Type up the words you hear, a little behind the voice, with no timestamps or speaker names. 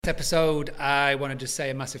Episode, I want to just say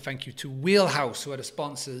a massive thank you to Wheelhouse, who are the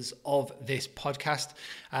sponsors of this podcast.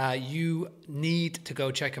 You need to go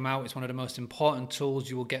check them out. It's one of the most important tools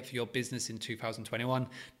you will get for your business in 2021.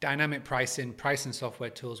 Dynamic pricing software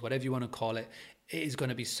tools, whatever you want to call it, it is going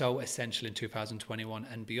to be so essential in 2021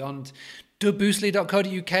 and beyond.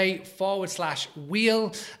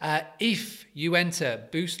 boostly.co.uk/wheel. If you enter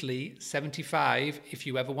Boostly75, if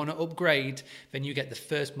you ever want to upgrade, then you get the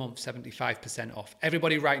first month 75% off.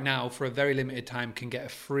 Everybody right now, for a very limited time, can get a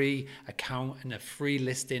free account and a free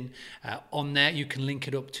listing on there. You can link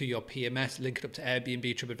it up to your PMS, link it up to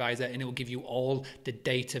Airbnb, TripAdvisor, and it will give you all the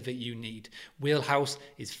data that you need. Wheelhouse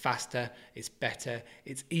is faster, it's better,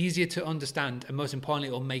 it's easier to understand, and most importantly,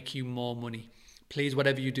 it will make you more money. Please,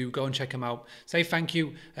 whatever you do, go and check them out. Say thank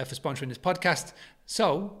you for sponsoring this podcast.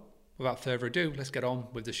 So, without further ado, let's get on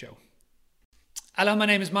with the show. Hello, my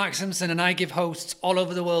name is Mark Simpson, and I give hosts all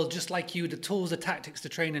over the world, just like you, the tools, the tactics, the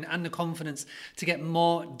training, and the confidence to get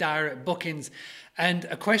more direct bookings. And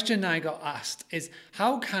a question I got asked is,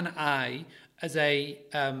 how can I, as a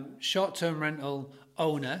short-term rental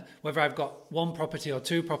owner, whether I've got one property or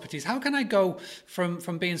two properties, how can I go from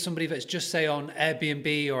being somebody that's just, say, on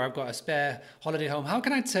Airbnb, or I've got a spare holiday home, how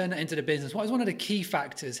can I turn it into the business? What is one of the key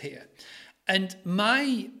factors here? And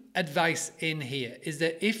my advice in here is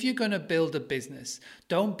that if you're going to build a business,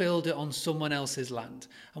 don't build it on someone else's land.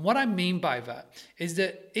 And what I mean by that is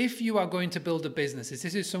that if you are going to build a business, if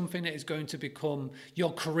this is something that is going to become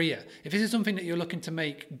your career, if this is something that you're looking to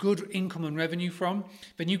make good income and revenue from,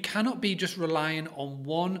 then you cannot be just relying on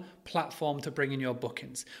one platform to bring in your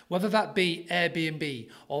bookings, whether that be Airbnb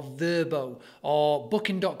or Vrbo or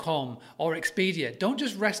Booking.com or Expedia. Don't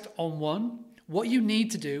just rest on one. What you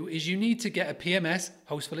need to do is you need to get a PMS,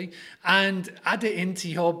 hostfully, and add it into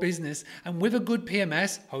your business. And with a good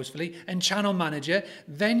PMS, hostfully, and channel manager,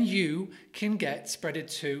 then you can get spreaded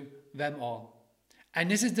to them all. And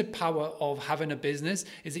this is the power of having a business,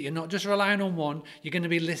 is that you're not just relying on one, you're going to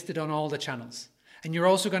be listed on all the channels. And you're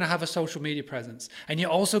also going to have a social media presence. And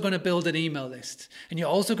you're also going to build an email list. And you're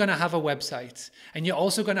also going to have a website. And you're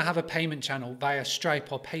also going to have a payment channel via Stripe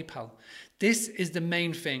or PayPal. This is the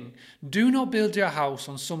main thing. Do not build your house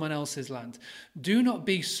on someone else's land. Do not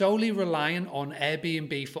be solely reliant on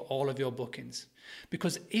Airbnb for all of your bookings.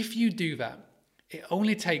 Because if you do that, it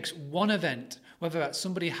only takes one event, whether that's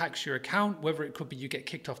somebody hacks your account, whether it could be you get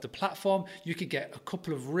kicked off the platform, you could get a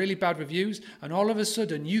couple of really bad reviews, and all of a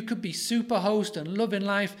sudden you could be super host and loving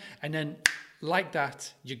life, and then like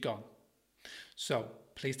that, you're gone. So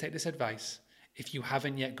please take this advice. If you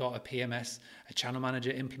haven't yet got a PMS, a channel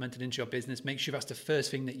manager implemented into your business, make sure that's the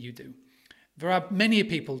first thing that you do. There are many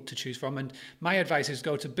people to choose from, and my advice is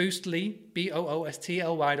go to Boostly,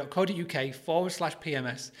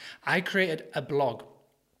 boostly.co.uk/PMS. I created a blog.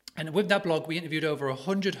 And with that blog, we interviewed over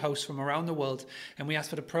 100 hosts from around the world, and we asked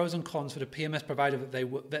for the pros and cons for the PMS provider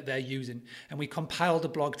that they're using. And we compiled a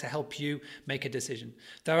blog to help you make a decision.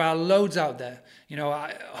 There are loads out there,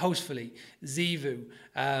 Hostfully, Zeevoo.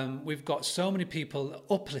 We've got so many people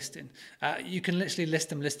uplisting. You can literally list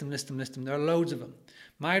them. There are loads of them.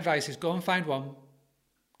 My advice is go and find one,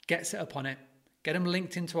 get set up on it, get them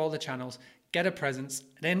linked into all the channels, get a presence,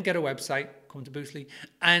 then get a website, come to Boostly,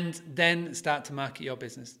 and then start to market your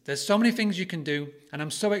business. There's so many things you can do, and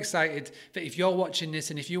I'm so excited that if you're watching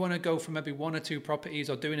this and if you want to go from maybe one or two properties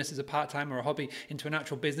or doing this as a part-time or a hobby into an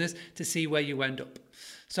actual business, to see where you end up.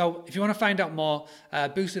 So if you want to find out more,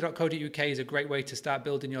 boostly.co.uk is a great way to start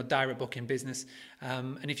building your direct booking business.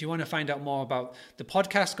 And if you want to find out more about the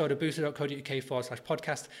podcast, go to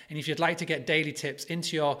boostly.co.uk/podcast. And if you'd like to get daily tips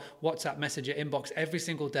into your WhatsApp Messenger inbox every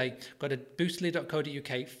single day, go to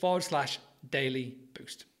boostly.co.uk/daily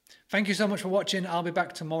boost. Thank you so much for watching. I'll be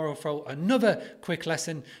back tomorrow for another quick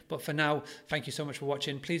lesson. But for now, thank you so much for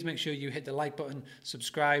watching. Please make sure you hit the like button,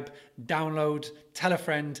 subscribe, download, tell a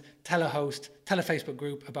friend, tell a host, tell a Facebook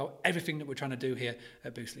group about everything that we're trying to do here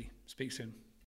at Boostly. Speak soon.